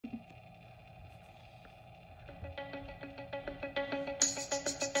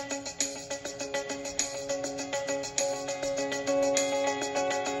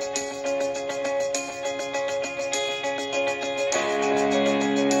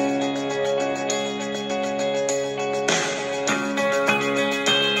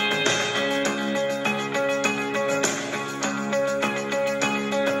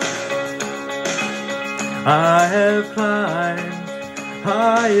I have climbed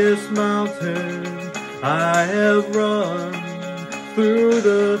highest mountain, I have run through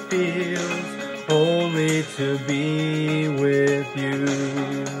the fields, only to be with you,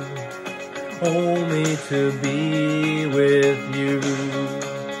 only to be with you.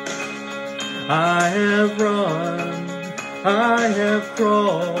 I have run, I have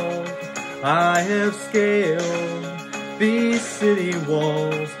crawled, I have scaled these city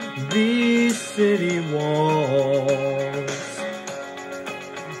walls,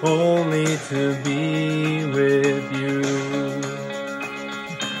 only to be with you.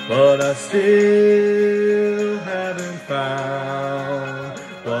 But I still haven't found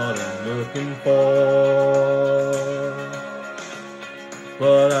what I'm looking for.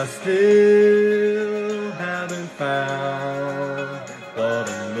 But I still haven't found what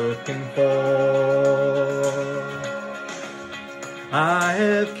I'm looking for. I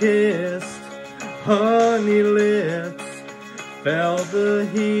have kissed honey lips, felt the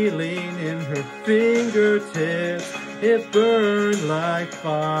healing in her fingertips. It burned like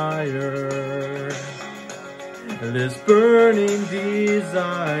fire, this burning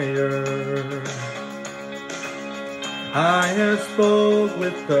desire. I have spoke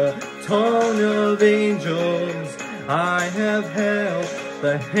with the tongue of angels, I have held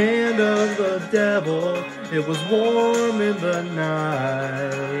the hand of the devil. It was warm in the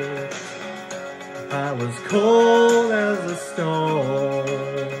night, I was cold as a stone.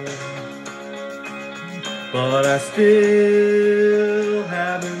 But I still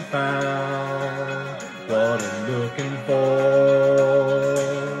haven't found what I'm looking for.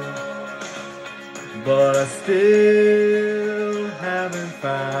 But I still haven't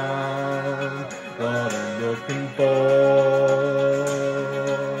found what I'm looking for.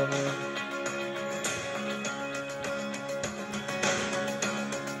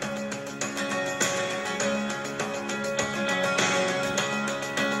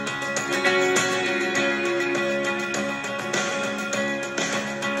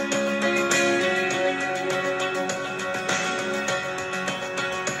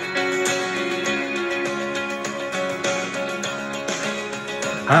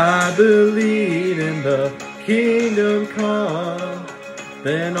 I believe in the kingdom come,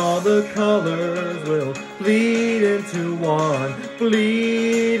 then all the colors will bleed into one,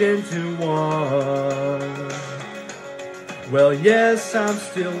 bleed into one. Well, yes, I'm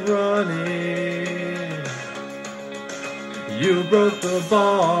still running. You broke the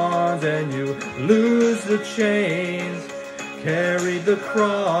bonds and you loose the chains, carried the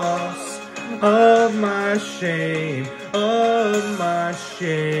cross of my shame, of my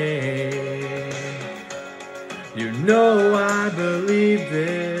shame. You know I believed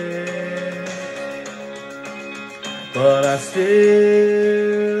it, but I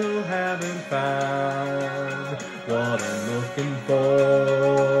still haven't found what I'm looking for.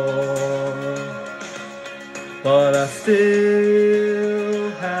 But I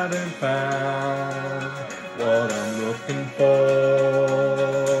still haven't found what I'm looking for.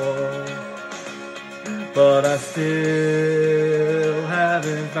 But I still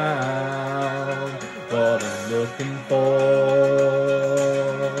haven't found what I'm looking for.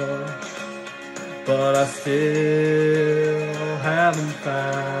 But I still haven't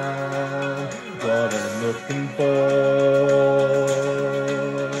found what I'm looking for.